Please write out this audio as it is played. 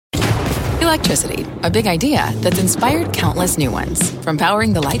Electricity, a big idea that's inspired countless new ones. From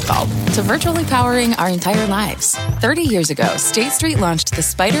powering the light bulb to virtually powering our entire lives. 30 years ago, State Street launched the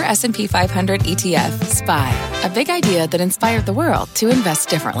SPDR S&P 500 ETF, SPY. A big idea that inspired the world to invest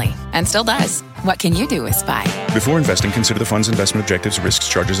differently. And still does. What can you do with SPY? Before investing, consider the fund's investment objectives, risks,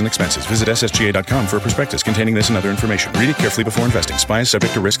 charges, and expenses. Visit ssga.com for a prospectus containing this and other information. Read it carefully before investing. SPY is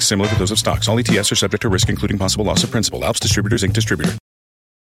subject to risks similar to those of stocks. All ETFs are subject to risk, including possible loss of principal. Alps Distributors, Inc. Distributor.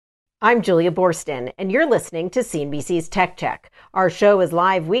 I'm Julia Borston, and you're listening to CNBC's Tech Check. Our show is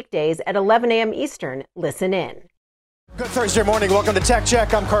live weekdays at 11 a.m. Eastern. Listen in. Good Thursday morning. Welcome to Tech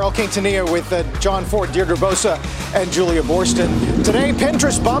Check. I'm Carl Quintanilla with Jon Fortt, Deirdre Bosa, and Julia Borston. Today,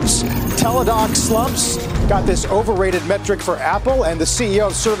 Pinterest bumps, Teladoc slumps, got this overrated metric for Apple, and the CEO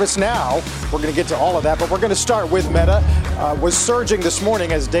of ServiceNow. We're going to get to all of that, but we're going to start with Meta. Was surging this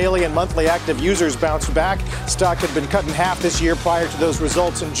morning as daily and monthly active users bounced back. Stock had been cut in half this year prior to those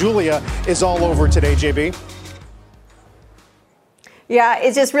results, and Julia is all over today, JB. Yeah,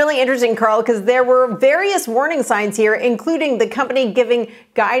 it's just really interesting, Carl, because there were various warning signs here, including the company giving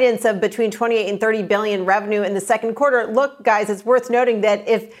guidance of between 28 and 30 billion revenue in the second quarter. Look, guys, it's worth noting that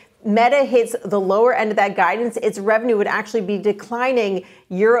if Meta hits the lower end of that guidance, its revenue would actually be declining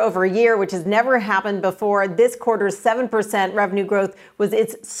year over year, which has never happened before. This quarter's 7% revenue growth was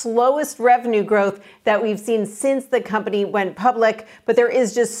its slowest revenue growth that we've seen since the company went public. But there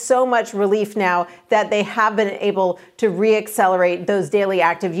is just so much relief now that they have been able to reaccelerate those daily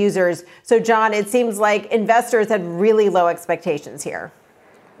active users. So, John, it seems like investors had really low expectations here.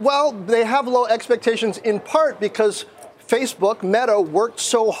 Well, they have low expectations in part because Facebook, Meta, worked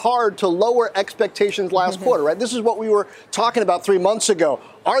so hard to lower expectations last quarter, right? This is what we were talking about 3 months ago.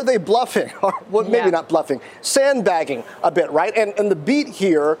 Are they bluffing? Well, maybe not bluffing, sandbagging a bit, right? And the beat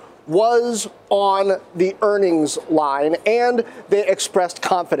here was on the earnings line, and they expressed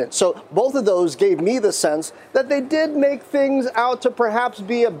confidence. So both of those gave me the sense that they did make things out to perhaps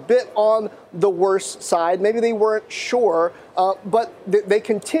be a bit on the worse side. Maybe they weren't sure, but they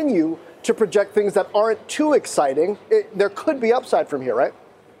continue to project things that aren't too exciting. There could be upside from here, right?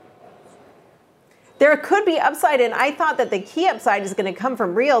 There could be upside, and I thought that the key upside is going to come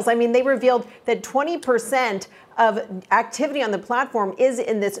from Reels. I mean, they revealed that 20% of activity on the platform is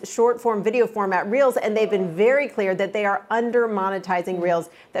in this short form video format, Reels, and they've been very clear that they are under monetizing Reels.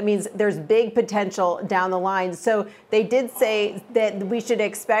 That means there's big potential down the line. So they did say that we should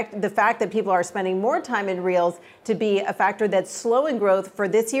expect the fact that people are spending more time in Reels to be a factor that's slowing growth for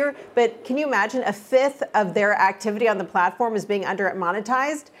this year. But can you imagine a fifth of their activity on the platform is being under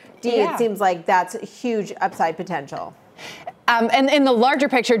monetized? It seems like that's huge upside potential. And in the larger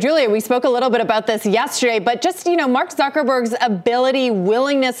picture, Julia, we spoke a little bit about this yesterday, but just, Mark Zuckerberg's ability,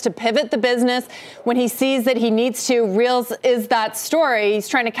 willingness to pivot the business when he sees that he needs to. Reels is that story. He's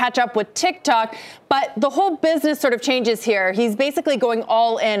trying to catch up with TikTok, but the whole business sort of changes here. He's basically going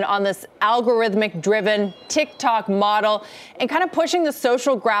all in on this algorithmic-driven TikTok model and kind of pushing the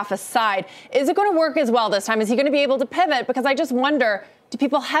social graph aside. Is it going to work as well this time? Is he going to be able to pivot? Because I just wonder, do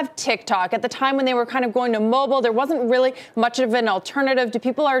people have TikTok? At the time when they were kind of going to mobile, there wasn't really much of an alternative. Do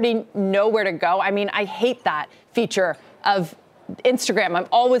people already know where to go? I mean, I hate that feature of Instagram. I'm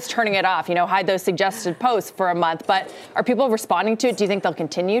always turning it off, hide those suggested posts for a month. But are people responding to it? Do you think they'll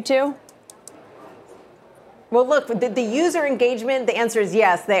continue to? Well, look, the user engagement, the answer is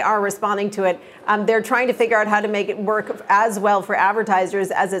yes, they are responding to it. They're trying to figure out how to make it work as well for advertisers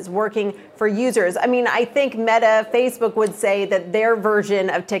as it's working for users. I mean, I think Meta, Facebook would say that their version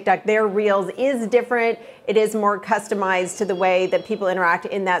of TikTok, their Reels, is different. It is more customized to the way that people interact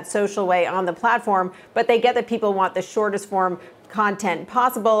in that social way on the platform. But they get that people want the shortest form content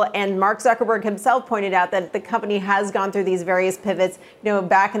possible. And Mark Zuckerberg himself pointed out that the company has gone through these various pivots.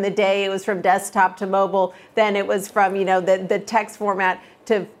 Back in the day, it was from desktop to mobile. Then it was from, the text format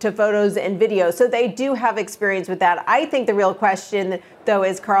to photos and video. So they do have experience with that. I think the real question, though,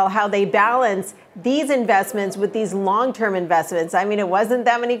 is, Carl, how they balance these investments with these long-term investments. I mean, it wasn't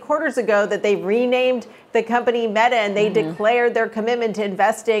that many quarters ago that they renamed the company Meta, and they declared their commitment to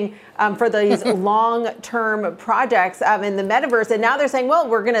investing for these long-term projects in the metaverse. And now they're saying, well,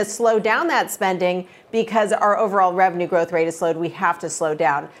 we're going to slow down that spending because our overall revenue growth rate is slowed. We have to slow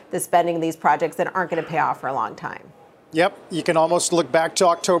down the spending in these projects that aren't going to pay off for a long time. Yep, you can almost look back to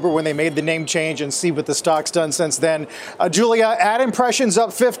October when they made the name change and see what the stock's done since then. Julia, ad impressions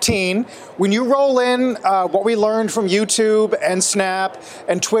up 15. When you roll in what we learned from YouTube and Snap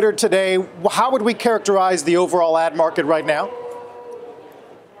and Twitter today, how would we characterize the overall ad market right now?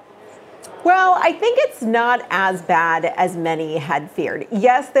 Well, I think it's not as bad as many had feared.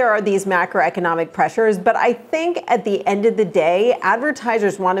 Yes, there are these macroeconomic pressures, but I think at the end of the day,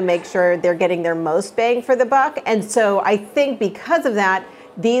 advertisers want to make sure they're getting their most bang for the buck. And so I think because of that,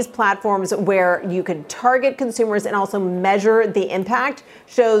 these platforms where you can target consumers and also measure the impact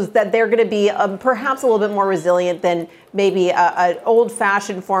shows that they're going to be perhaps a little bit more resilient than maybe an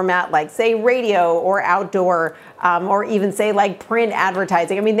old-fashioned format like, say, radio or outdoor or even, say, like print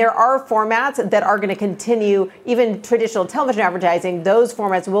advertising. I mean, there are formats that are going to continue, even traditional television advertising, those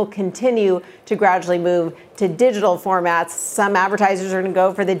formats will continue to gradually move to digital formats. Some advertisers are going to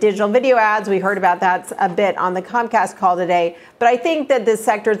go for the digital video ads. We heard about that a bit on the Comcast call today. But I think that this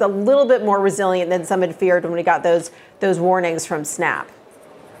sector is a little bit more resilient than some had feared when we got those warnings from Snap.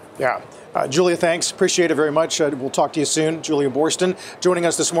 Yeah. Julia, thanks. Appreciate it very much. We'll talk to you soon. Julia Boorstin joining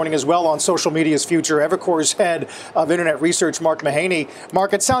us this morning as well on social media's future. Evercore's head of internet research, Mark Mahaney.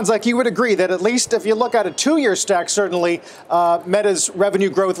 Mark, it sounds like you would agree that at least if you look at a two-year stack, certainly Meta's revenue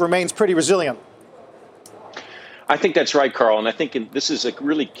growth remains pretty resilient. I think that's right, Carl. And I think this is a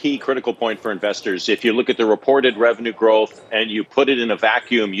really key critical point for investors. If you look at the reported revenue growth and you put it in a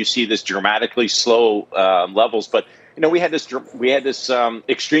vacuum, you see this dramatically slow levels. But we had this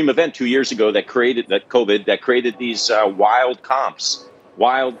extreme event 2 years ago that created COVID that created these wild comps.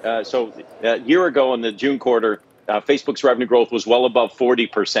 So a year ago in the June quarter, Facebook's revenue growth was well above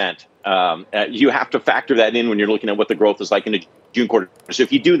 40%. You have to factor that in when you're looking at what the growth is like in the June quarter. So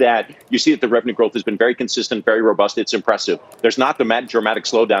if you do that, you see that the revenue growth has been very consistent, very robust. It's impressive. There's not the dramatic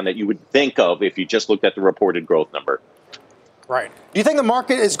slowdown that you would think of if you just looked at the reported growth number. Right. Do you think the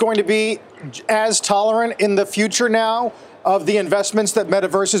market is going to be as tolerant in the future now of the investments that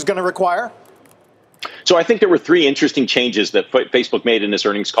Metaverse is going to require? So I think there were three interesting changes that Facebook made in this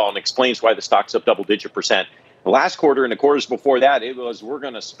earnings call and explains why the stock's up double-digit percent. The last quarter and the quarters before that, it was we're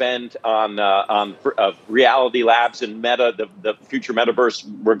going to spend on Reality Labs and Meta, the future metaverse,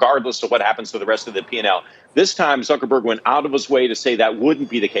 regardless of what happens to the rest of the P&L. This time, Zuckerberg went out of his way to say that wouldn't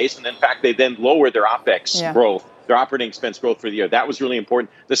be the case. And in fact, they then lowered their OPEX growth, their operating expense growth for the year. That was really important.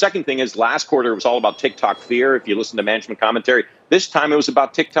 The second thing is last quarter, it was all about TikTok fear. If you listen to management commentary, this time it was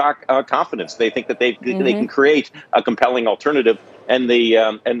about TikTok confidence. They think that they can create a compelling alternative. And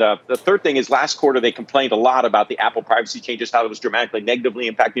the third thing is last quarter, they complained a lot about the Apple privacy changes, how it was dramatically negatively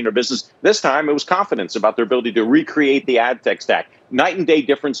impacting their business. This time, it was confidence about their ability to recreate the ad tech stack. Night and day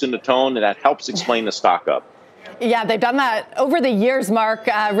difference in the tone, and that helps explain the stock up. Yeah, they've done that over the years, Mark.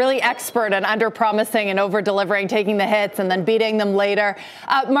 Really expert at under-promising and over-delivering, taking the hits and then beating them later.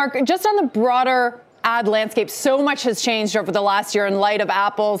 Mark, just on the broader ad landscape, so much has changed over the last year in light of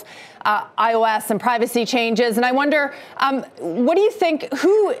Apple's iOS and privacy changes. And I wonder, what do you think,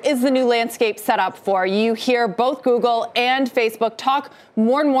 who is the new landscape set up for? You hear both Google and Facebook talk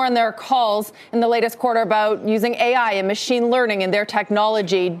more and more in their calls in the latest quarter about using AI and machine learning in their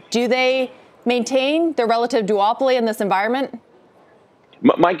technology. Do they maintain their relative duopoly in this environment?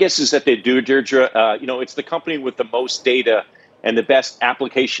 My guess is that they do, Deirdre. It's the company with the most data and the best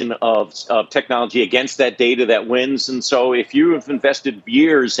application of technology against that data that wins. And so if you have invested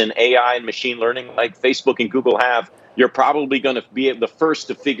years in AI and machine learning like Facebook and Google have, you're probably going to be the first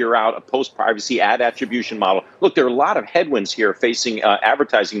to figure out a post-privacy ad attribution model. Look, there are a lot of headwinds here facing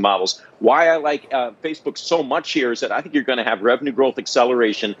advertising models. Why I like Facebook so much here is that I think you're going to have revenue growth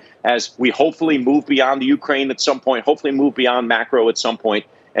acceleration as we hopefully move beyond the Ukraine at some point, hopefully move beyond macro at some point.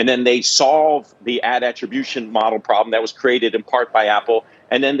 And then they solve the ad attribution model problem that was created in part by Apple.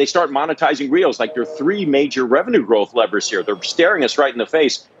 And then they start monetizing Reels. Like there are three major revenue growth levers here. They're staring us right in the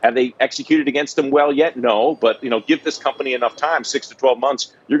face. Have they executed against them well yet? No. But, give this company enough time, 6 to 12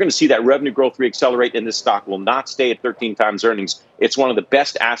 months, you're going to see that revenue growth reaccelerate, and this stock will not stay at 13 times earnings. It's one of the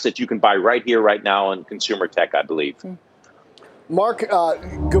best assets you can buy right here, right now in consumer tech, I believe. Mark,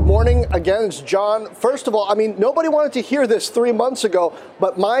 good morning. Again, it's John. First of all, nobody wanted to hear this 3 months ago,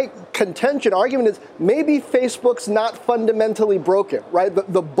 but my argument is maybe Facebook's not fundamentally broken, right?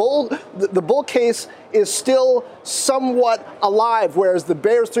 The bull case is still somewhat alive, whereas the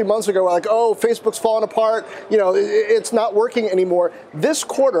bears 3 months ago were like, oh, Facebook's falling apart, it's not working anymore. This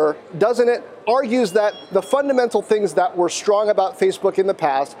quarter, doesn't it, argues that the fundamental things that were strong about Facebook in the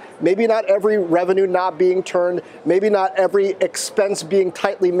past, maybe not every revenue not being turned, maybe not every expense being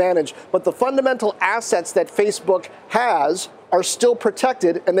tightly managed, but the fundamental assets that Facebook has are still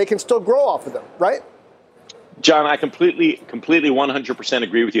protected and they can still grow off of them, right? John, I completely 100%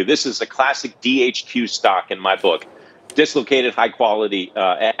 agree with you. This is a classic DHQ stock in my book. Dislocated, high quality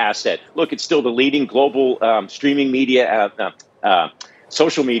asset. Look, it's still the leading global streaming media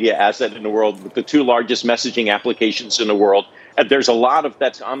social media asset in the world with the two largest messaging applications in the world. there's a lot of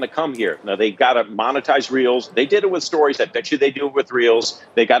that's on the come here. Now, they got to monetize Reels. They did it with Stories. I bet you they do it with Reels.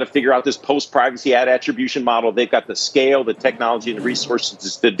 They got to figure out this post-privacy ad attribution model. They've got the scale, the technology, and the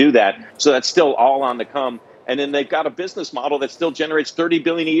resources to do that. So that's still all on the come. And then they've got a business model that still generates $30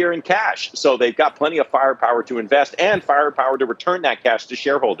 billion a year in cash. So they've got plenty of firepower to invest and firepower to return that cash to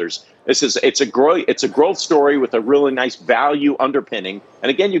shareholders. It's a growth story with a really nice value underpinning. And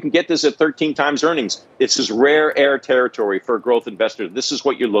again, you can get this at 13 times earnings. It's this rare air territory for a growth investor. This is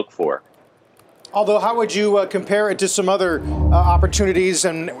what you look for. Although, how would you compare it to some other opportunities,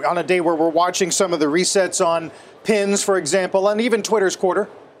 and on a day where we're watching some of the resets on pins, for example, and even Twitter's quarter?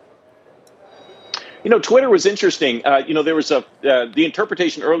 You know, Twitter was interesting. There was the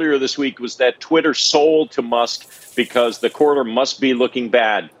interpretation earlier this week was that Twitter sold to Musk because the quarter must be looking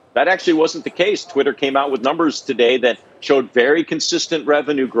bad. That actually wasn't the case. Twitter came out with numbers today that showed very consistent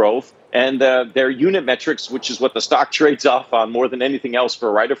revenue growth, and their unit metrics, which is what the stock trades off on more than anything else,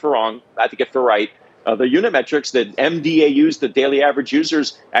 for right or for wrong. I think it for right. The unit metrics that MDAUs, the daily average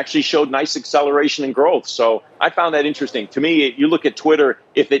users, actually showed nice acceleration and growth. So I found that interesting. To me, you look at Twitter,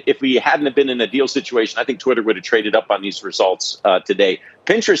 if we hadn't been in a deal situation, I think Twitter would have traded up on these results today.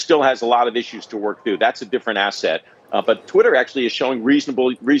 Pinterest still has a lot of issues to work through. That's a different asset. But Twitter actually is showing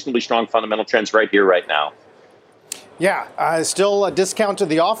reasonably strong fundamental trends right here, right now. Yeah, still a discount to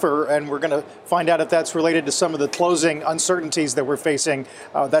the offer, and we're going to find out if that's related to some of the closing uncertainties that we're facing.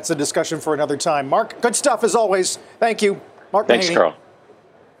 That's a discussion for another time. Mark, good stuff as always. Thank you. Mark Thanks, Mahaney. Carl.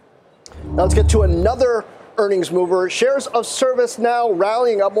 Now let's get to another earnings mover. Shares of ServiceNow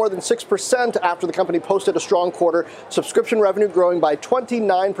rallying up more than 6% after the company posted a strong quarter. Subscription revenue growing by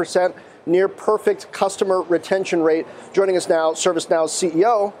 29%, near perfect customer retention rate. Joining us now, ServiceNow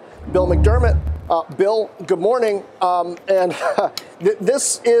CEO Bill McDermott. Bill, good morning.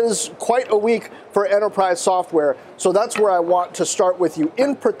 This is quite a week for enterprise software. So that's where I want to start with you.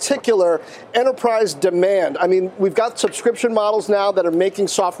 In particular, enterprise demand. I mean, we've got subscription models now that are making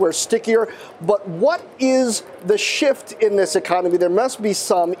software stickier. But what is the shift in this economy? There must be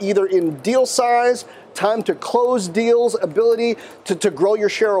some, either in deal size, time to close deals, ability to grow your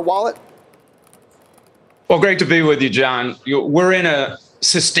share of wallet. Well, great to be with you, John. We're in a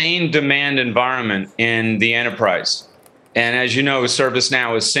sustained demand environment in the enterprise. And as you know,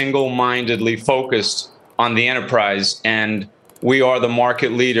 ServiceNow is single-mindedly focused on the enterprise, and we are the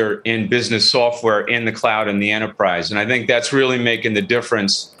market leader in business software in the cloud and the enterprise. And I think that's really making the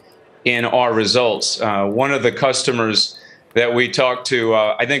difference in our results. One of the customers that we talked to,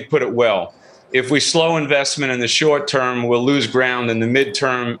 I think, put it well. If we slow investment in the short term, we'll lose ground in the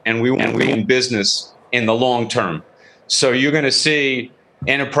midterm, and we win business in the long term. So you're going to see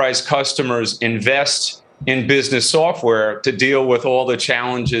enterprise customers invest in business software to deal with all the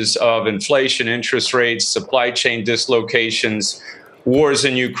challenges of inflation, interest rates, supply chain dislocations, wars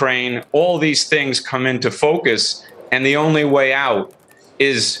in Ukraine. All these things come into focus, and the only way out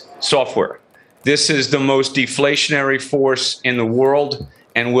is software. This is the most deflationary force in the world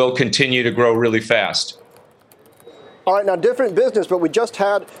and will continue to grow really fast. All right, now different business, but we just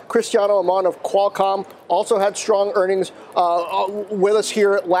had Cristiano Amon of Qualcomm, also had strong earnings with us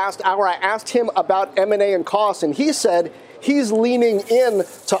here last hour. I asked him about M&A and costs, and he said he's leaning in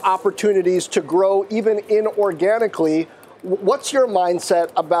to opportunities to grow even inorganically. What's your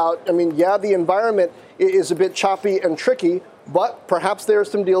mindset about, the environment is a bit choppy and tricky, but perhaps there's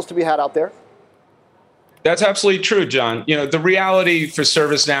some deals to be had out there? That's absolutely true, John. The reality for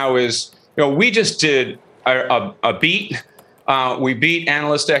ServiceNow is, we just did a beat. We beat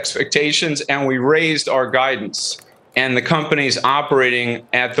analyst expectations, and we raised our guidance. And the company's operating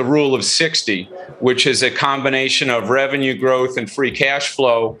at the rule of 60, which is a combination of revenue growth and free cash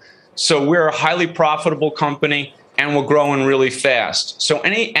flow. So we're a highly profitable company, and we're growing really fast. So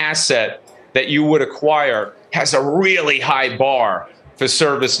any asset that you would acquire has a really high bar for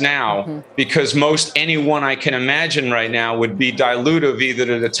ServiceNow, because most anyone I can imagine right now would be dilutive either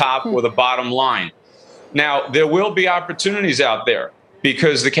to the top or the bottom line. Now, there will be opportunities out there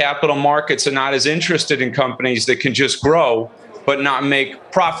because the capital markets are not as interested in companies that can just grow but not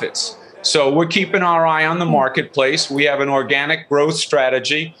make profits. So we're keeping our eye on the marketplace. We have an organic growth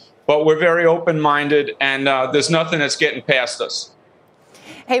strategy, but we're very open-minded, and there's nothing that's getting past us.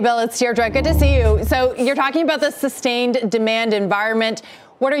 Hey, Bill, it's Deirdre. Good to see you. So you're talking about the sustained demand environment.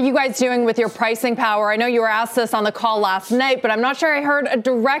 What are you guys doing with your pricing power? I know you were asked this on the call last night, but I'm not sure I heard a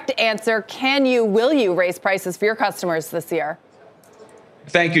direct answer. Will you raise prices for your customers this year?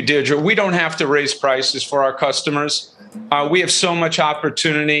 Thank you, Deirdre. We don't have to raise prices for our customers. We have so much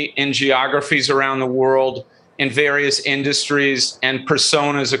opportunity in geographies around the world, in various industries and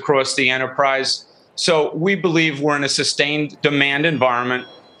personas across the enterprise. So we believe we're in a sustained demand environment.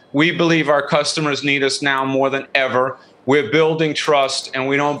 We believe our customers need us now more than ever. We're building trust, and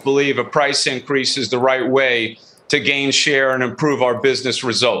we don't believe a price increase is the right way to gain share and improve our business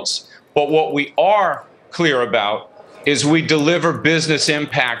results. But what we are clear about is we deliver business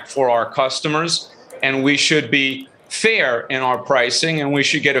impact for our customers, and we should be fair in our pricing, and we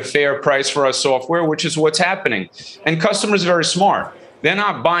should get a fair price for our software, which is what's happening. And customers are very smart. They're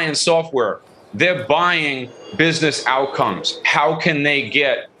not buying software. They're buying business outcomes. How can they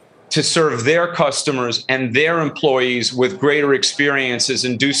get to serve their customers and their employees with greater experiences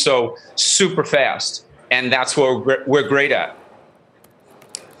and do so super fast? And that's what we're great at.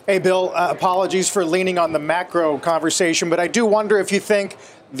 Hey, Bill, apologies for leaning on the macro conversation, but I do wonder if you think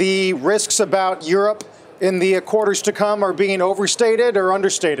the risks about Europe in the quarters to come are being overstated or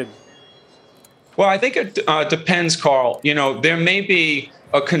understated. Well, I think it depends, Carl. You know, there may be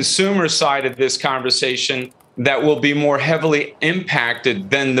a consumer side of this conversation that will be more heavily impacted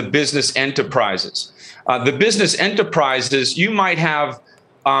than the business enterprises. The business enterprises, you might have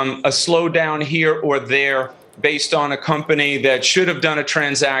a slowdown here or there based on a company that should have done a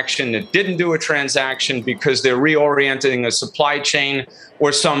transaction that didn't do a transaction because they're reorienting a supply chain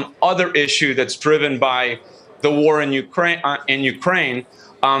or some other issue that's driven by the war in Ukraine.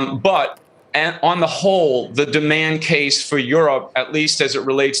 But on the whole, the demand case for Europe, at least as it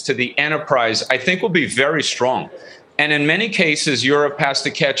relates to the enterprise, I think will be very strong. And in many cases, Europe has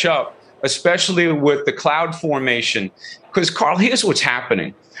to catch up, especially with the cloud formation. Because, Carl, here's what's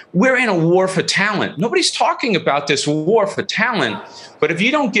happening. We're in a war for talent. Nobody's talking about this war for talent. But if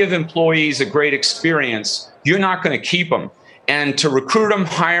you don't give employees a great experience, you're not going to keep them. And to recruit them,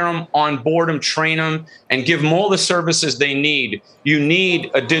 hire them, onboard them, train them, and give them all the services they need, you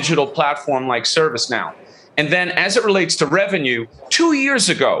need a digital platform like ServiceNow. And then as it relates to revenue, 2 years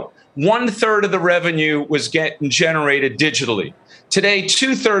ago, 1/3 of the revenue was getting generated digitally. Today,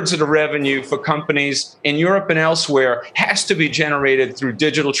 2/3 of the revenue for companies in Europe and elsewhere has to be generated through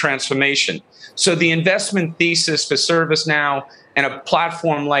digital transformation. So the investment thesis for ServiceNow and a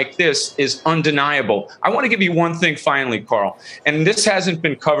platform like this is undeniable. I want to give you one thing finally, Carl, and this hasn't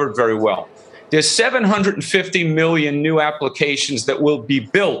been covered very well. There's 750 million new applications that will be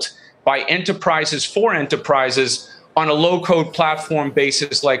built by enterprises for enterprises on a low-code platform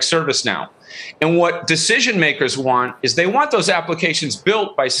basis like ServiceNow. And what decision makers want is they want those applications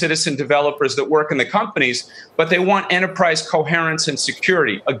built by citizen developers that work in the companies, but they want enterprise coherence and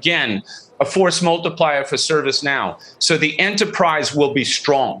security. Again, a force multiplier for ServiceNow. So the enterprise will be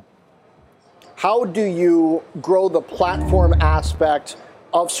strong. How do you grow the platform aspect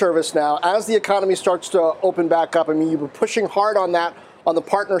of ServiceNow as the economy starts to open back up? I mean, you were pushing hard on that, on the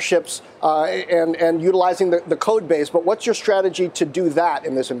partnerships and utilizing the code base, but what's your strategy to do that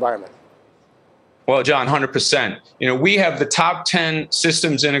in this environment? Well, John, 100%. You know, we have the top 10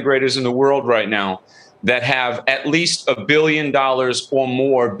 systems integrators in the world right now that have at least $1 billion or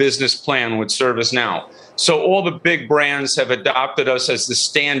more business plan with ServiceNow. So all the big brands have adopted us as the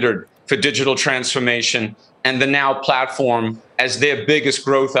standard for digital transformation and the Now platform as their biggest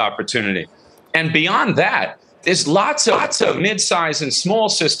growth opportunity. And beyond that, there's lots of mid-size and small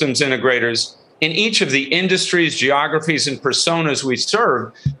systems integrators in each of the industries, geographies, and personas we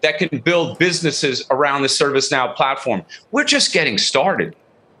serve that can build businesses around the ServiceNow platform. We're just getting started.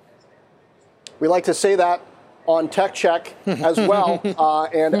 We like to say that on Tech Check as well.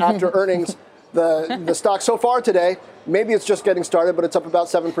 And after earnings, the stock so far today, maybe it's just getting started, but it's up about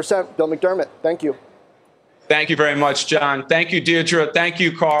 7%. Bill McDermott, thank you. Thank you very much, John. Thank you, Deirdre. Thank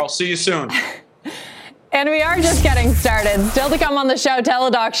you, Carl. See you soon. And we are just getting started. Still to come on the show,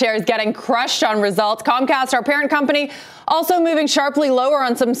 Teladoc shares getting crushed on results. Comcast, our parent company, also moving sharply lower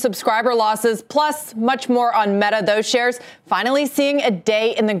on some subscriber losses, plus much more on Meta. Those shares finally seeing a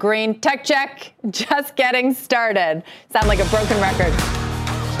day in the green. Tech Check, just getting started. Sound like a broken record.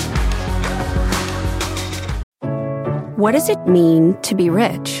 What does it mean to be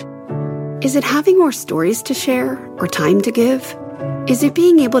rich? Is it having more stories to share or time to give? Is it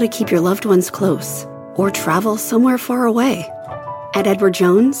being able to keep your loved ones close? Or travel somewhere far away? At Edward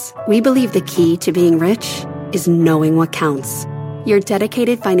Jones, we believe the key to being rich is knowing what counts. Your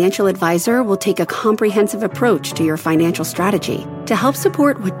dedicated financial advisor will take a comprehensive approach to your financial strategy to help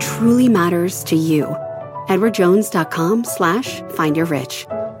support what truly matters to you. EdwardJones.com/findyourrich.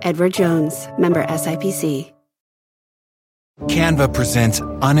 Edward Jones, member SIPC. Canva presents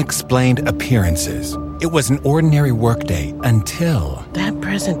Unexplained Appearances. It was an ordinary workday until... that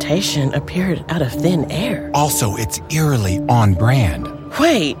presentation appeared out of thin air. Also, it's eerily on brand.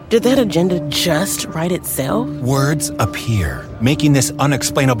 Wait, did that agenda just write itself? Words appear, making this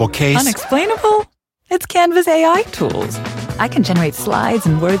unexplainable case... Unexplainable? It's Canva's AI tools. I can generate slides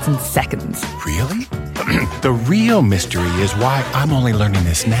and words in seconds. Really? The real mystery is why I'm only learning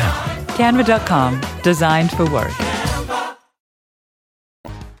this now. Canva.com, designed for work.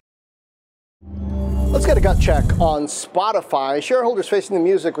 Let's get a gut check on Spotify. Shareholders facing the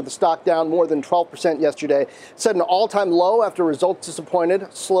music with the stock down more than 12% yesterday. Set an all-time low after results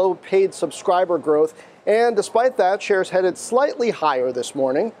disappointed, slow paid subscriber growth. And despite that, shares headed slightly higher this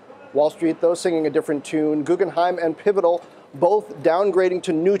morning. Wall Street, though, singing a different tune. Guggenheim and Pivotal both downgrading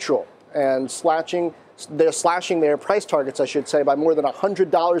to neutral and slashing their price targets, I should say, by more than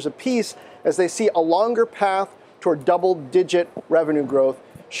 $100 a piece as they see a longer path toward double-digit revenue growth.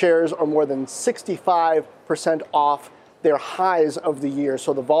 Shares are more than 65% off their highs of the year,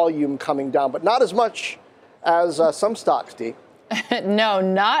 so the volume coming down, but not as much as some stocks, Dee. No,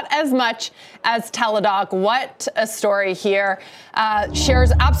 not as much as Teladoc. What a story here.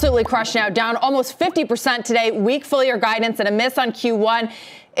 Shares absolutely crushed now, down almost 50% today. Weak full-year guidance and a miss on Q1.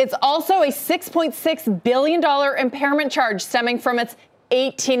 It's also a $6.6 billion impairment charge stemming from its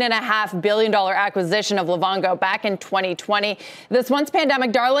 $18.5 billion acquisition of Livongo back in 2020. This once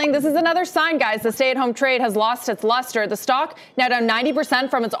pandemic darling, this is another sign, guys. The stay-at-home trade has lost its luster. The stock now down 90%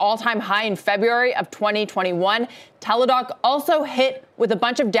 from its all-time high in February of 2021. Teladoc also hit with a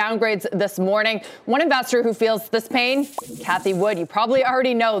bunch of downgrades this morning. One investor who feels this pain, Kathy Wood. You probably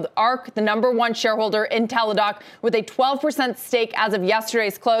already know ARK, the number one shareholder in Teladoc, with a 12% stake as of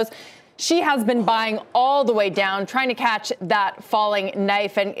yesterday's close. She has been buying all the way down, trying to catch that falling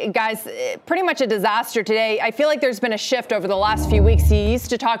knife. And guys, pretty much a disaster today. I feel like there's been a shift over the last few weeks. He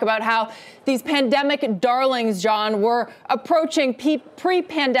used to talk about how these pandemic darlings, John, were approaching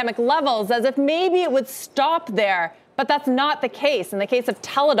pre-pandemic levels as if maybe it would stop there. But that's not the case. In the case of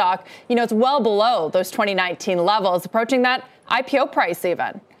Teladoc, it's well below those 2019 levels, approaching that IPO price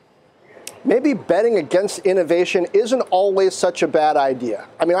even. Maybe betting against innovation isn't always such a bad idea.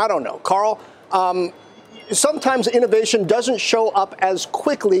 I mean, I don't know. Carl, sometimes innovation doesn't show up as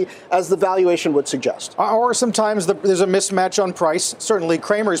quickly as the valuation would suggest. Or sometimes there's a mismatch on price. Certainly,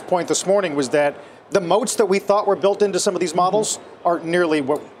 Kramer's point this morning was that the moats that we thought were built into some of these models aren't nearly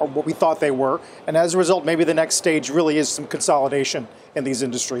what we thought they were. And as a result, maybe the next stage really is some consolidation in these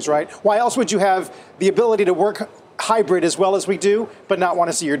industries, right? Why else would you have the ability to work hybrid as well as we do, but not want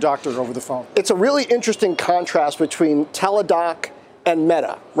to see your doctor over the phone? It's a really interesting contrast between Teladoc and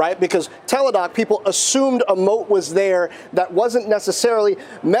Meta, right? Because Teladoc, people assumed a moat was there that wasn't necessarily.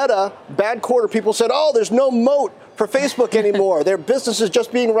 Meta, bad quarter, people said, oh, there's no moat for Facebook anymore. Their business is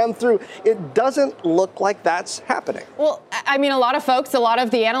just being run through. It doesn't look like that's happening. Well, I mean, a lot of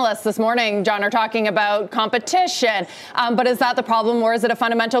the analysts this morning, John, are talking about competition. But is that the problem, or is it a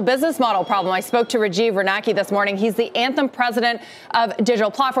fundamental business model problem? I spoke to Rajiv Ranaki this morning. He's the Anthem president of digital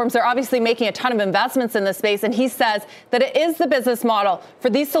platforms. They're obviously making a ton of investments in this space. And he says that it is the business model.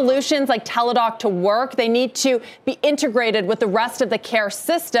 For these solutions like Teladoc to work, they need to be integrated with the rest of the care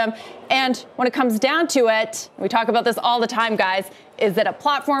system. And when it comes down to it, we talk about this all the time, guys, is it a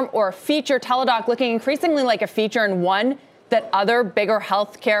platform or a feature? Teladoc looking increasingly like a feature and one that other bigger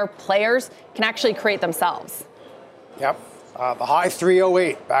healthcare players can actually create themselves. Yep. The high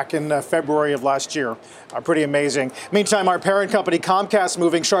 308 back in February of last year. Pretty amazing. Meantime, our parent company Comcast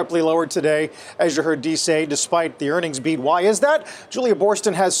moving sharply lower today, as you heard Dee say, despite the earnings beat. Why is that? Julia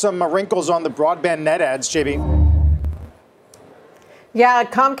Borston has some wrinkles on the broadband net adds, JB. Yeah,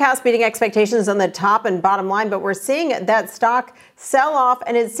 Comcast beating expectations on the top and bottom line, but we're seeing that stock sell off,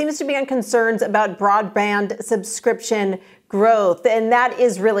 and it seems to be on concerns about broadband subscription growth. And that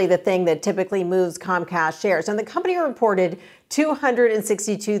is really the thing that typically moves Comcast shares. And the company reported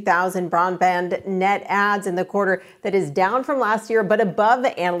 262,000 broadband net adds in the quarter. That is down from last year, but above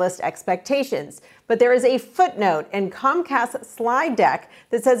the analyst expectations. But there is a footnote in Comcast's slide deck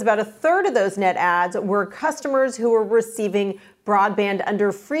that says about a third of those net adds were customers who were receiving broadband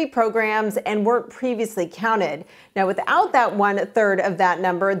under free programs and weren't previously counted. Now, without that 1/3 of that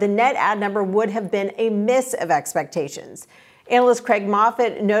number, the net add number would have been a miss of expectations. Analyst Craig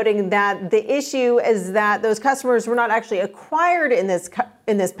Moffett noting that the issue is that those customers were not actually acquired in this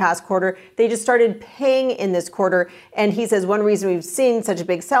past quarter. They just started paying in this quarter. And he says one reason we've seen such a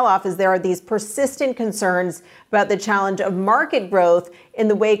big sell-off is there are these persistent concerns about the challenge of market growth in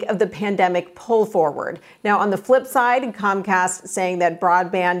the wake of the pandemic pull forward. Now, on the flip side, Comcast saying that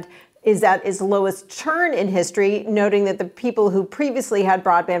broadband is at its lowest churn in history, noting that the people who previously had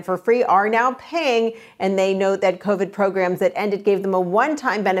broadband for free are now paying. And they note that COVID programs that ended gave them a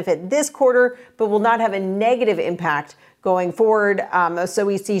one-time benefit this quarter, but will not have a negative impact going forward. So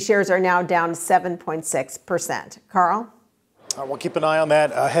we see shares are now down 7.6%. Carl? We'll keep an eye on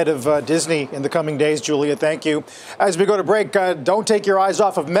that ahead of Disney in the coming days. Julia, thank you. As we go to break, don't take your eyes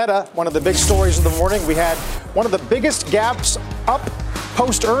off of Meta. One of the big stories of the morning. We had one of the biggest gaps up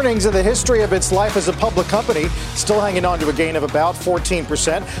post-earnings in the history of its life as a public company, still hanging on to a gain of about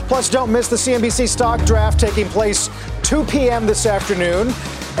 14%. Plus, don't miss the CNBC stock draft taking place 2 p.m. this afternoon.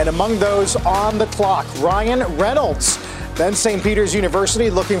 And among those on the clock, Ryan Reynolds. Then St. Peter's University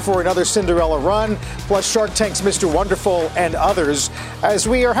looking for another Cinderella run, plus Shark Tank's Mr. Wonderful and others. As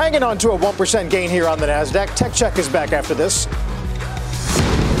we are hanging on to a 1% gain here on the NASDAQ, Tech Check is back after this.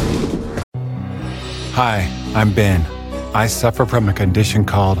 Hi, I'm Ben. I suffer from a condition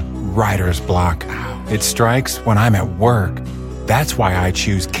called writer's block. It strikes when I'm at work. That's why I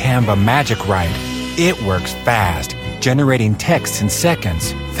choose Canva Magic Write. It works fast, generating text in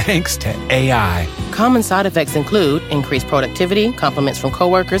seconds, thanks to AI. Common side effects include increased productivity, compliments from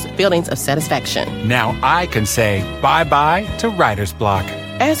coworkers, feelings of satisfaction. Now I can say bye-bye to writer's block.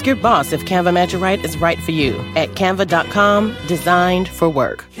 Ask your boss if Canva Magic Write is right for you at canva.com, designed for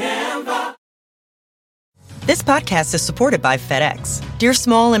work. Canva. This podcast is supported by FedEx. Dear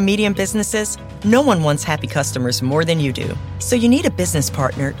small and medium businesses, no one wants happy customers more than you do. So you need a business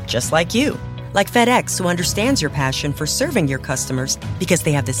partner just like you. Like FedEx, who understands your passion for serving your customers because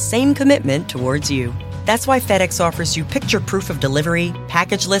they have the same commitment towards you. That's why FedEx offers you picture proof of delivery,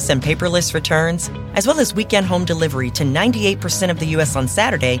 packageless and paperless returns, as well as weekend home delivery to 98% of the U.S. on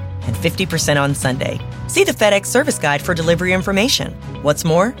Saturday and 50% on Sunday. See the FedEx service guide for delivery information. What's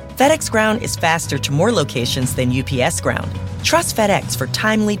more, FedEx Ground is faster to more locations than UPS Ground. Trust FedEx for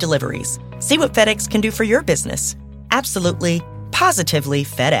timely deliveries. See what FedEx can do for your business. Absolutely, positively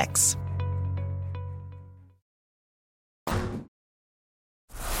FedEx.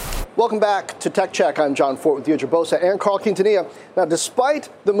 Welcome back to Tech Check. I'm Jon Fortt with Deirdre Bosa and Carl Quintanilla. Now, despite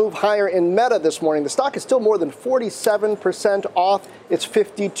the move higher in Meta this morning, the stock is still more than 47% off its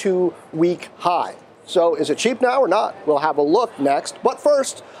 52-week high. So is it cheap now or not? We'll have a look next. But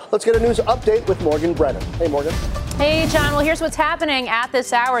first, let's get a news update with Morgan Brennan. Hey, Morgan. Hey, John. Well, here's what's happening at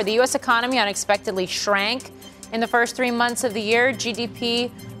this hour. The U.S. economy unexpectedly shrank in the first 3 months of the year.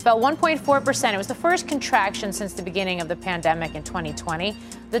 GDP fell 1.4%. It was the first contraction since the beginning of the pandemic in 2020.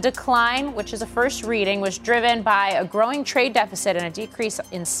 The decline, which is a first reading, was driven by a growing trade deficit and a decrease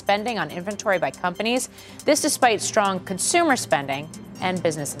in spending on inventory by companies. This despite strong consumer spending and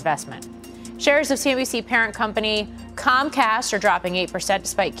business investment. Shares of CNBC parent company Comcast are dropping 8%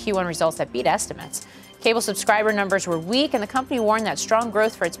 despite Q1 results that beat estimates. Cable subscriber numbers were weak, and the company warned that strong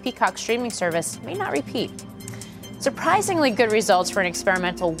growth for its Peacock streaming service may not repeat. Surprisingly good results for an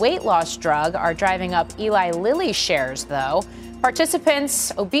experimental weight loss drug are driving up Eli Lilly shares, though.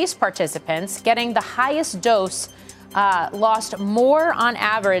 Obese participants getting the highest dose lost more on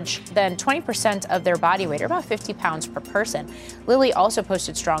average than 20% of their body weight, or about 50 pounds per person. Lilly also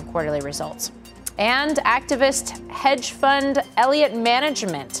posted strong quarterly results. And activist hedge fund Elliott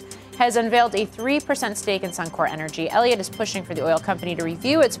Management has unveiled a 3% stake in Suncor Energy. Elliott is pushing for the oil company to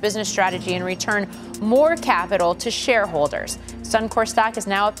review its business strategy and return more capital to shareholders. Suncor stock is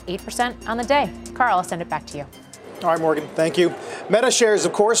now up 8% on the day. Carl, I'll send it back to you. All right, Morgan, thank you. Meta shares,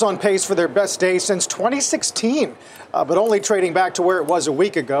 of course, on pace for their best day since 2016, but only trading back to where it was a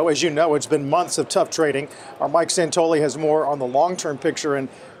week ago. As you know, it's been months of tough trading. Our Mike Santoli has more on the long-term picture, and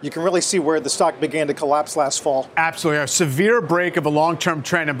you can really see where the stock began to collapse last fall. Absolutely. A severe break of a long-term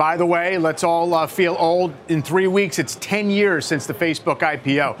trend. And by the way, let's all feel old. In 3 weeks, it's 10 years since the Facebook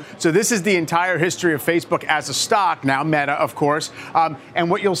IPO. So this is the entire history of Facebook as a stock, now Meta, of course.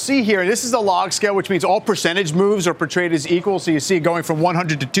 And what you'll see here, this is a log scale, which means all percentage moves are portrayed as equal. So you see going from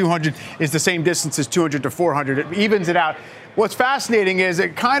 100 to 200 is the same distance as 200 to 400. It evens it out. What's fascinating is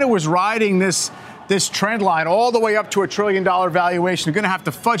it kind of was riding this trend line all the way up to $1 trillion valuation. You're going to have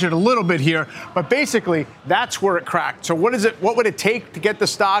to fudge it a little bit here, but basically that's where it cracked. So what would it take to get the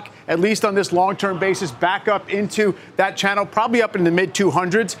stock, at least on this long-term basis, back up into that channel, probably up in the mid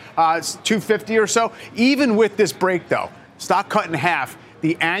 200s, 250 or so. Even with this break, though, stock cut in half.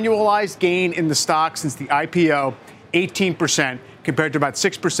 The annualized gain in the stock since the IPO, 18%. Compared to about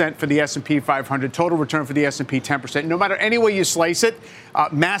 6% for the S&P 500. Total return for the S&P, 10%. No matter any way you slice it,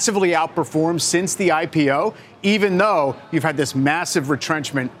 massively outperformed since the IPO, even though you've had this massive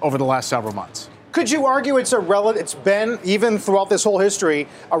retrenchment over the last several months. Could you argue it's been, even throughout this whole history,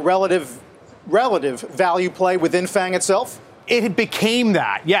 a relative value play within FANG itself? It became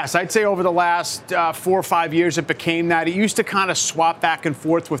that. Yes, I'd say over the last 4 or 5 years, it became that. It used to kind of swap back and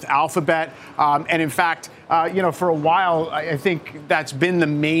forth with Alphabet. And in fact, for a while, I think that's been the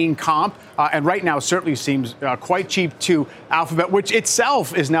main comp. And right now, certainly seems quite cheap to Alphabet, which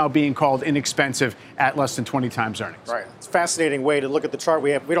itself is now being called inexpensive at less than 20 times earnings. Right. It's a fascinating way to look at the chart.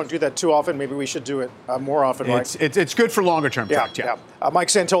 We don't do that too often. Maybe we should do it more often, right? It's good for longer term charts. Yeah. Mike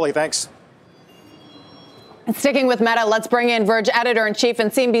Santoli, thanks. Sticking with Meta, let's bring in Verge editor-in-chief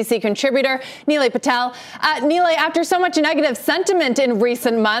and CNBC contributor, Nilay Patel. Nilay, after so much negative sentiment in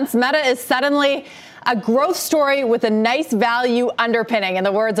recent months, Meta is suddenly a growth story with a nice value underpinning, in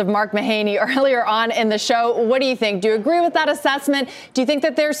the words of Mark Mahaney earlier on in the show. What do you think? Do you agree with that assessment? Do you think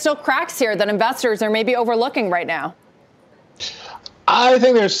that there's still cracks here that investors are maybe overlooking right now? I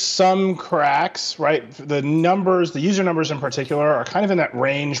think there's some cracks, right? The user numbers in particular, are kind of in that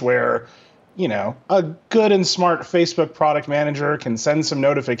range where a good and smart Facebook product manager can send some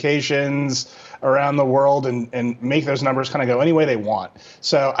notifications around the world and make those numbers kind of go any way they want.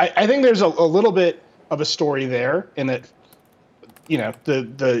 So I think there's a little bit of a story there in that,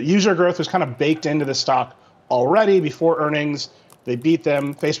 the user growth was kind of baked into the stock already before earnings. They beat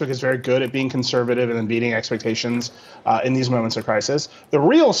them. Facebook is very good at being conservative and then beating expectations in these moments of crisis. The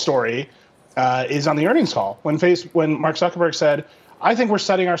real story is on the earnings call when Mark Zuckerberg said, I think we're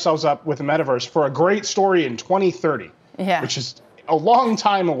setting ourselves up with the metaverse for a great story in 2030, which is a long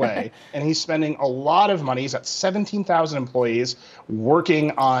time away. And he's spending a lot of money. He's got 17,000 employees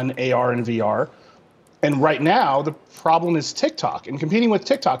working on AR and VR. And right now, the problem is TikTok. And competing with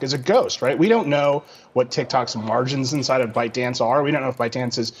TikTok is a ghost, right? We don't know what TikTok's margins inside of ByteDance are. We don't know if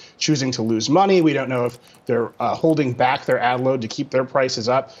ByteDance is choosing to lose money. We don't know if they're holding back their ad load to keep their prices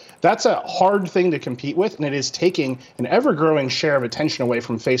up. That's a hard thing to compete with, and it is taking an ever-growing share of attention away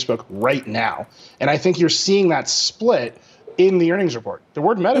from Facebook right now. And I think you're seeing that split in the earnings report. The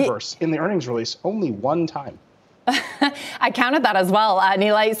word metaverse in the earnings release only one time. I counted that as well,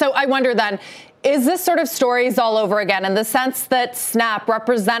 Nilay. So I wonder then, is this sort of stories all over again in the sense that Snap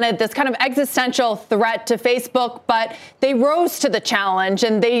represented this kind of existential threat to Facebook, but they rose to the challenge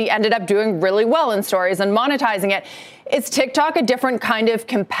and they ended up doing really well in stories and monetizing it? Is TikTok a different kind of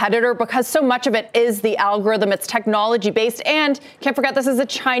competitor because so much of it is the algorithm, it's technology based, and can't forget this is a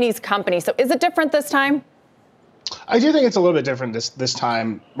Chinese company. So is it different this time? I do think it's a little bit different this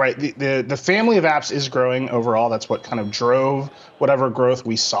time, right? The family of apps is growing overall. That's what kind of drove whatever growth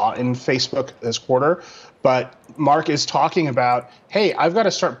we saw in Facebook this quarter. But Mark is talking about, hey, I've got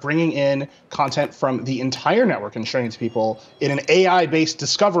to start bringing in content from the entire network and showing it to people in an AI-based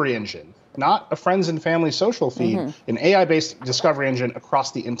discovery engine, not a friends and family social feed, an AI-based discovery engine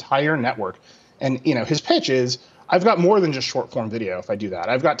across the entire network. And, his pitch is, I've got more than just short form video if I do that.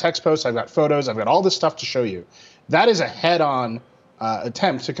 I've got text posts, I've got photos, I've got all this stuff to show you. That is a head-on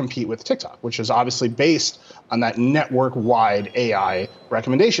attempt to compete with TikTok, which is obviously based on that network-wide AI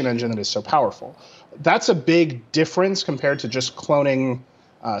recommendation engine that is so powerful. That's a big difference compared to just cloning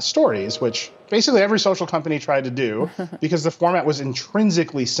stories, which basically every social company tried to do because the format was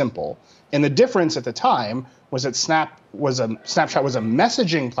intrinsically simple. And the difference at the time was that Snapchat was a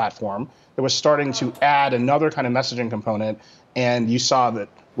messaging platform that was starting to add another kind of messaging component. And you saw that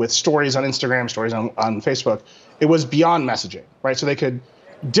with stories on Instagram, stories on Facebook, it was beyond messaging, right? So they could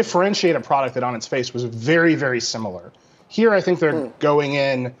differentiate a product that on its face was very, very similar. Here, I think they're going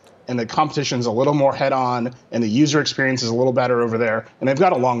in and the competition's a little more head on and the user experience is a little better over there. And they've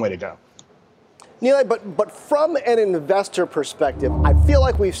got a long way to go. Nilay, but from an investor perspective, I feel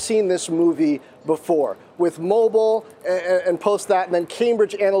like we've seen this movie before with mobile and post that, and then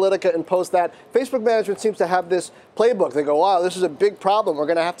Cambridge Analytica and post that. Facebook management seems to have this playbook. They go, wow, this is a big problem. We're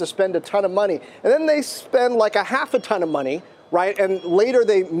going to have to spend a ton of money. And then they spend like a half a ton of money, right? And later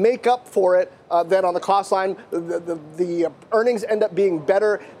they make up for it. Then on the cost line, the earnings end up being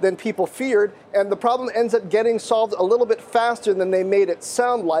better than people feared. And the problem ends up getting solved a little bit faster than they made it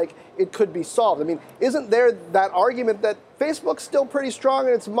sound like it could be solved. I mean, isn't there that argument that Facebook's still pretty strong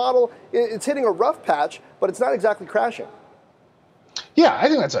in its model? It's hitting a rough patch, but it's not exactly crashing. Yeah, I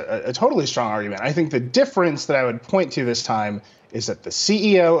think that's a totally strong argument. I think the difference that I would point to this time is that the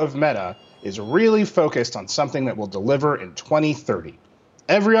CEO of Meta is really focused on something that will deliver in 2030.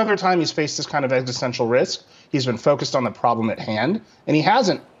 Every other time he's faced this kind of existential risk, he's been focused on the problem at hand, and he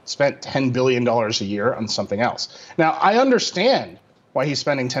hasn't spent $10 billion a year on something else. Now, I understand why he's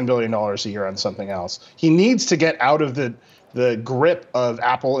spending $10 billion a year on something else. He needs to get out of the grip of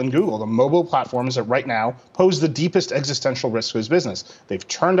Apple and Google, the mobile platforms that right now pose the deepest existential risk to his business. They've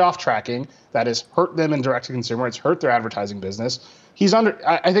turned off tracking. That has hurt them in direct-to-consumer. It's hurt their advertising business.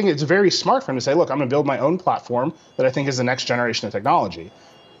 I think it's very smart for him to say, look, I'm going to build my own platform that I think is the next generation of technology.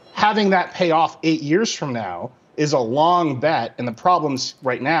 Having that pay off 8 years from now is a long bet, and the problems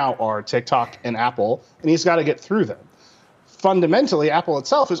right now are TikTok and Apple, and he's got to get through them. Fundamentally, Apple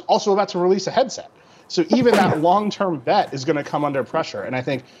itself is also about to release a headset. So even that long-term bet is going to come under pressure. And I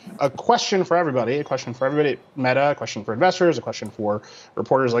think a question for everybody at Meta, a question for investors, a question for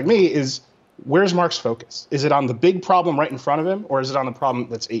reporters like me is, where's Mark's focus? Is it on the big problem right in front of him, or is it on the problem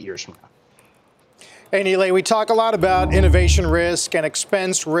that's 8 years from now? Hey, Nilay, we talk a lot about innovation risk and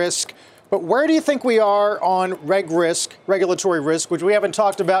expense risk, but where do you think we are on regulatory risk, which we haven't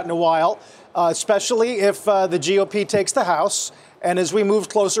talked about in a while, especially if the GOP takes the House and as we move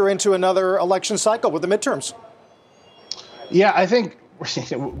closer into another election cycle with the midterms? Yeah, I think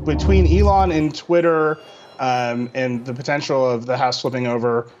between Elon and Twitter and the potential of the House flipping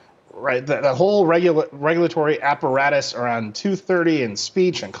over, right, the whole regulatory apparatus around 230 and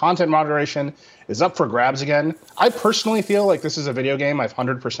speech and content moderation is up for grabs again. I personally feel like this is a video game I've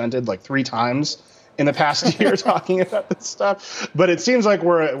 100%ed like 3 times in the past year talking about this stuff. But it seems like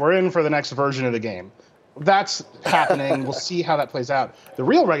we're in for the next version of the game. That's happening. We'll see how that plays out. The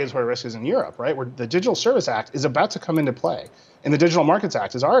real regulatory risk is in Europe, right, where the Digital Service Act is about to come into play, and the Digital Markets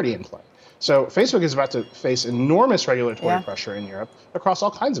Act is already in play. So Facebook is about to face enormous regulatory pressure in Europe across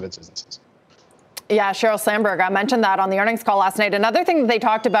all kinds of its businesses. Yeah, Sheryl Sandberg, I mentioned that on the earnings call last night. Another thing that they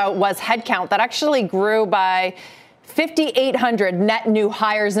talked about was headcount. That actually grew by 5,800 net new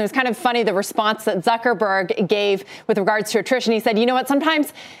hires. And it was kind of funny, the response that Zuckerberg gave with regards to attrition. He said, you know what,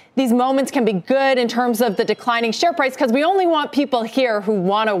 sometimes these moments can be good in terms of the declining share price because we only want people here who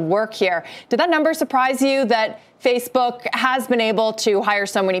want to work here. Did that number surprise you, that Facebook has been able to hire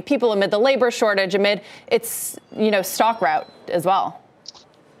so many people amid the labor shortage, amid its, stock rout as well?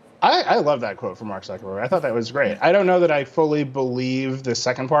 I love that quote from Mark Zuckerberg. I thought that was great. I don't know that I fully believe the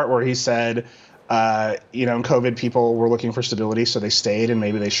second part where he said, in COVID, people were looking for stability, so they stayed, and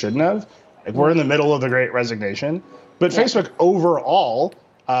maybe they shouldn't have. Like, we're in the middle of the Great Resignation. But Facebook overall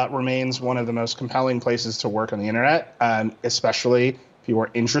remains one of the most compelling places to work on the internet, especially if you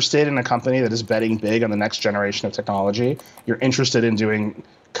are interested in a company that is betting big on the next generation of technology. You're interested in doing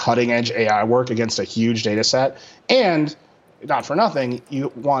cutting-edge AI work against a huge data set. And not for nothing,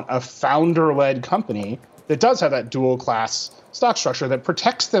 you want a founder-led company that does have that dual-class stock structure that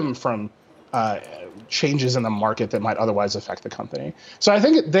protects them from changes in the market that might otherwise affect the company. So I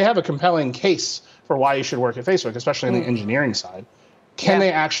think they have a compelling case for why you should work at Facebook, especially on the engineering side. Can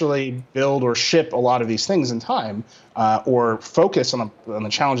they actually build or ship a lot of these things in time, or focus on the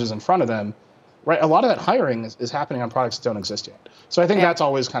challenges in front of them? Right, a lot of that hiring is happening on products that don't exist yet. So I think that's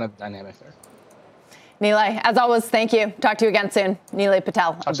always kind of the dynamic there. Nilay, as always, thank you. Talk to you again soon. Nilay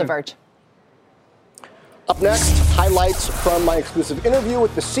Patel of The Verge. Up next, highlights from my exclusive interview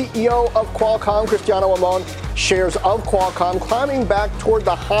with the CEO of Qualcomm, Cristiano Amon. Shares of Qualcomm climbing back toward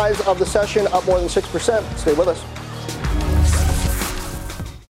the highs of the session, up more than 6%. Stay with us.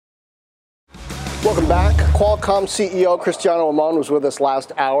 Welcome back. Qualcomm CEO Cristiano Amon was with us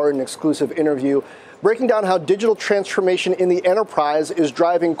last hour in an exclusive interview, breaking down how digital transformation in the enterprise is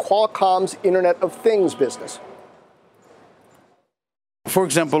driving Qualcomm's Internet of Things business. For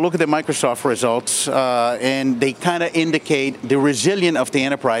example, look at the Microsoft results, and they kind of indicate the resilience of the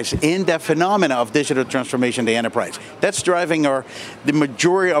enterprise in that phenomena of digital transformation in the enterprise. That's driving the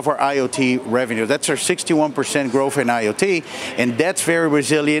majority of our IoT revenue. That's our 61% growth in IoT, and that's very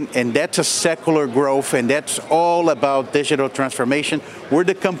resilient, and that's a secular growth, and that's all about digital transformation. We're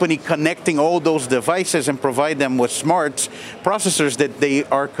the company connecting all those devices and provide them with smart processors that they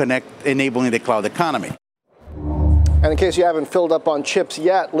are enabling the cloud economy. And in case you haven't filled up on chips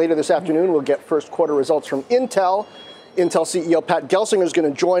yet, later this afternoon we'll get first quarter results from Intel. Intel CEO Pat Gelsinger is going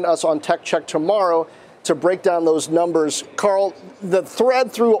to join us on Tech Check tomorrow to break down those numbers. Carl, the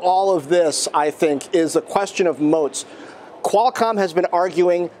thread through all of this, I think, is a question of moats. Qualcomm has been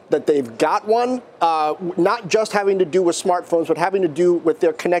arguing that they've got one, not just having to do with smartphones, but having to do with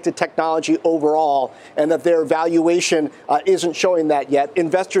their connected technology overall, and that their valuation isn't showing that yet.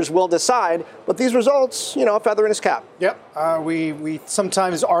 Investors will decide, but these results, a feather in his cap. Yep. We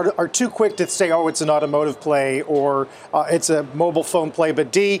sometimes are too quick to say, oh, it's an automotive play or it's a mobile phone play.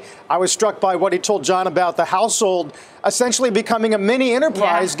 But D, I was struck by what he told John about the household essentially becoming a mini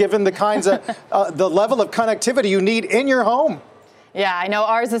enterprise, given the kinds of the level of connectivity you need in your home. Yeah, I know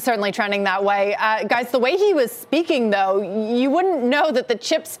ours is certainly trending that way. Guys, the way he was speaking, though, you wouldn't know that the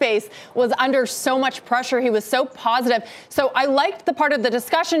chip space was under so much pressure. He was so positive. So I liked the part of the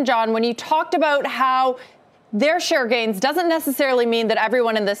discussion, John, when you talked about how their share gains doesn't necessarily mean that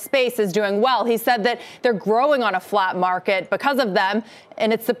everyone in this space is doing well. He said that they're growing on a flat market because of them,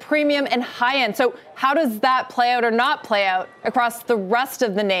 and it's the premium and high end. So how does that play out or not play out across the rest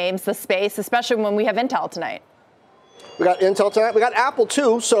of the names, the space, especially when we have Intel tonight? We got Intel tonight. We got Apple,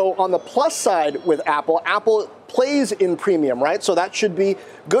 too. So on the plus side with Apple, Apple plays in premium, right? So that should be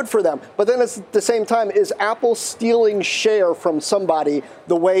good for them. But then at the same time, is Apple stealing share from somebody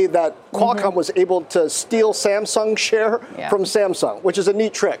the way that Qualcomm was able to steal Samsung's share from Samsung, which is a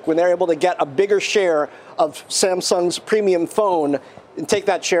neat trick when they're able to get a bigger share of Samsung's premium phone and take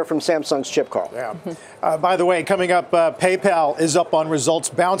that share from Samsung's chip, Carl. Yeah. By the way, coming up, PayPal is up on results,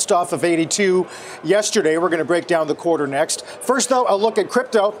 bounced off of 82 yesterday. We're going to break down the quarter next. First, though, a look at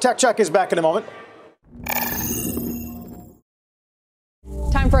crypto. Tech Check is back in a moment.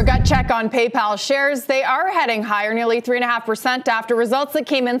 Time for a gut check on PayPal shares. They are heading higher, nearly 3.5% after results that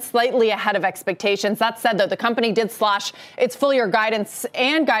came in slightly ahead of expectations. That said, though, the company did slash its full year guidance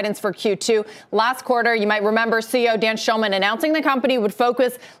and guidance for Q2. Last quarter, you might remember CEO Dan Schulman announcing the company would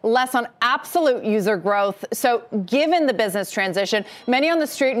focus less on absolute user growth. So given the business transition, many on the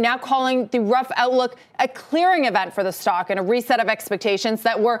street now calling the rough outlook a clearing event for the stock and a reset of expectations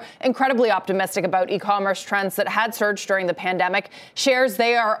that were incredibly optimistic about e-commerce trends that had surged during the pandemic. Shares,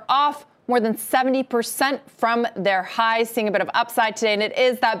 they are off more than 70% from their highs, seeing a bit of upside today. And it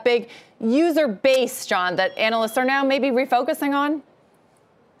is that big user base, John, that analysts are now maybe refocusing on.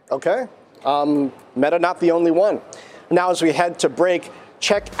 Okay. Meta not the only one. Now, as we head to break,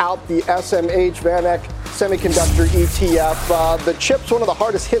 check out the SMH VanEck Semiconductor ETF. The chip's one of the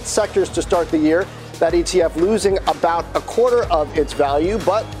hardest hit sectors to start the year. That ETF losing about a quarter of its value,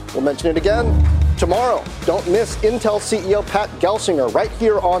 but we'll mention it again tomorrow. Don't miss Intel CEO Pat Gelsinger right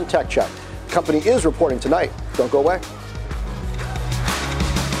here on Tech Check. The company is reporting tonight. Don't go away.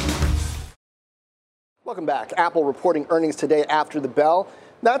 Welcome back. Apple reporting earnings today after the bell.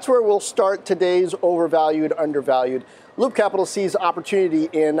 That's where we'll start today's overvalued, undervalued. Loop Capital sees opportunity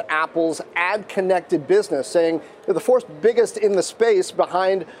in Apple's ad-connected business, saying they're the fourth biggest in the space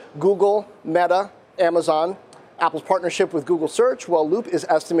behind Google, Meta, Amazon. Apple's partnership with Google Search, well, Loop is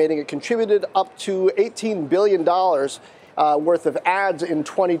estimating it contributed up to $18 billion worth of ads in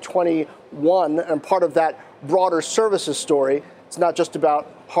 2021, and part of that broader services story. It's not just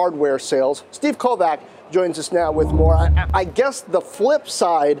about hardware sales. Steve Kovach joins us now with more. I guess the flip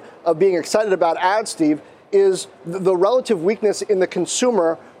side of being excited about ads, Steve, is the relative weakness in the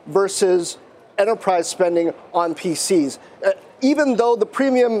consumer versus enterprise spending on PCs. Even though the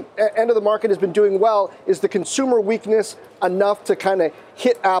premium end of the market has been doing well, is the consumer weakness enough to kind of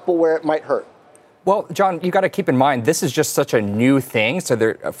hit Apple where it might hurt? Well, John, you got to keep in mind, this is just such a new thing.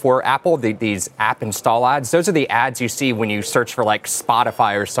 So for Apple, these app install ads, those are the ads you see when you search for like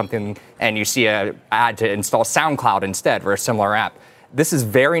Spotify or something, and you see an ad to install SoundCloud instead or a similar app. This is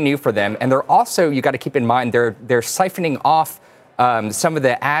very new for them. And they're also, you got to keep in mind, they're siphoning off some of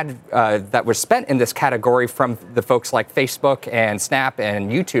the ad that was spent in this category from the folks like Facebook and Snap and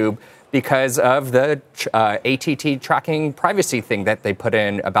YouTube because of the ATT tracking privacy thing that they put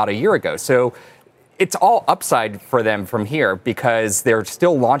in about a year ago. So it's all upside for them from here because they're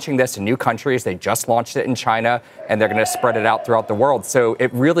still launching this in new countries. They just launched it in China, and they're going to spread it out throughout the world. So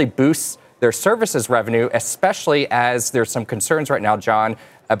it really boosts their services revenue, especially as there's some concerns right now, John,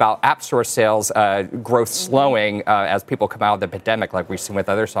 about App Store sales growth slowing as people come out of the pandemic, like we've seen with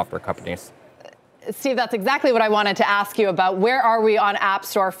other software companies. Steve, that's exactly what I wanted to ask you about. Where are we on App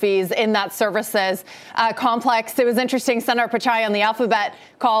Store fees in that services complex? It was interesting. Senator Pichai on the Alphabet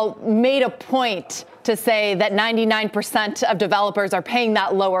call made a point to say that 99% of developers are paying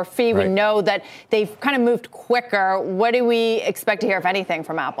that lower fee. Right. We know that they've kind of moved quicker. What do we expect to hear, if anything,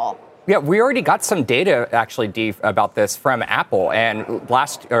 from Apple? Yeah, we already got some data, actually, Dee, about this from Apple. And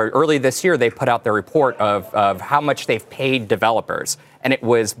early this year, they put out their report of how much they've paid developers. And it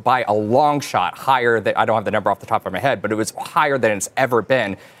was by a long shot higher than, I don't have the number off the top of my head, but it was higher than it's ever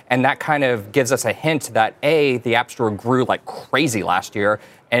been. And that kind of gives us a hint that, A, the App Store grew like crazy last year.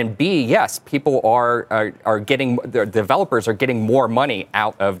 And B, yes, people are getting, the developers are getting more money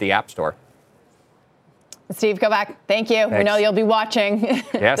out of the App Store. Steve, go back. Thank you. Thanks. We know you'll be watching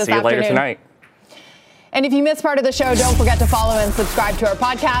Yeah, this see you later tonight. And if you missed part of the show, don't forget to follow and subscribe to our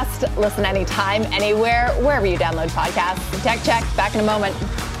podcast. Listen anytime, anywhere, wherever you download podcasts. Tech Check, back in a moment.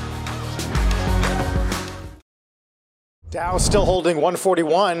 Dow still holding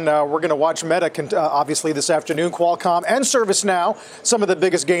 141. We're going to watch Meta, obviously, this afternoon. Qualcomm and ServiceNow, some of the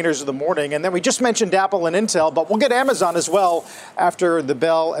biggest gainers of the morning. And then we just mentioned Apple and Intel, but we'll get Amazon as well after the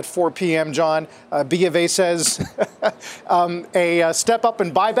bell at 4 p.m., John. B of A says a step up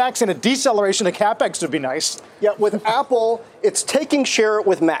in buybacks and a deceleration of CapEx would be nice. Yeah, with Apple, it's taking share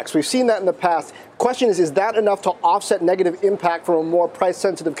with Macs. We've seen that in the past. Question is that enough to offset negative impact from a more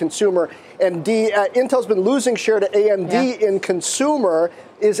price-sensitive consumer? And Intel's been losing share to AMD in consumer.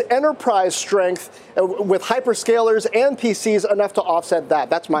 Is enterprise strength with hyperscalers and PCs enough to offset that?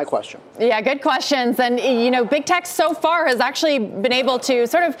 That's my question. Yeah, good questions. And, big tech so far has actually been able to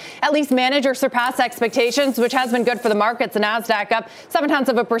sort of at least manage or surpass expectations, which has been good for the markets. The NASDAQ up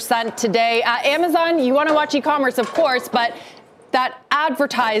 0.7% today. Amazon, you want to watch e-commerce, of course, but that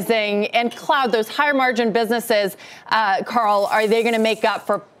advertising and cloud, those higher margin businesses, Carl, are they going to make up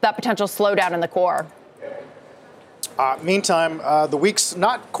for that potential slowdown in the core? Meantime, the week's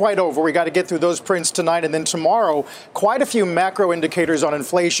not quite over. We got to get through those prints tonight. And then tomorrow, quite a few macro indicators on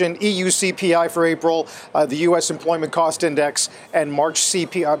inflation, EU CPI for April, the U.S. Employment Cost Index, and March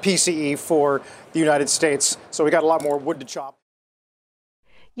PCE for the United States. So we got a lot more wood to chop.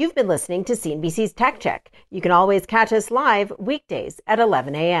 You've been listening to CNBC's Tech Check. You can always catch us live weekdays at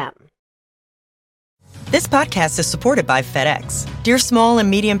 11 a.m. This podcast is supported by FedEx. Dear small and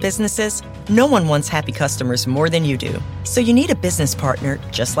medium businesses, no one wants happy customers more than you do. So you need a business partner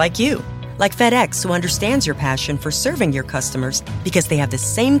just like you. Like FedEx, who understands your passion for serving your customers because they have the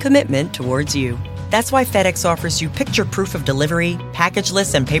same commitment towards you. That's why FedEx offers you picture proof of delivery,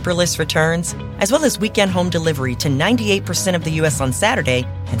 packageless and paperless returns, as well as weekend home delivery to 98% of the U.S. on Saturday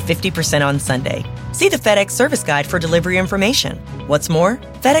and 50% on Sunday. See the FedEx service guide for delivery information. What's more,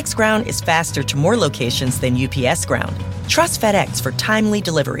 FedEx Ground is faster to more locations than UPS Ground. Trust FedEx for timely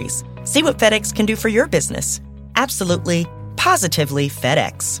deliveries. See what FedEx can do for your business. Absolutely, positively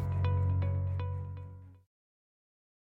FedEx.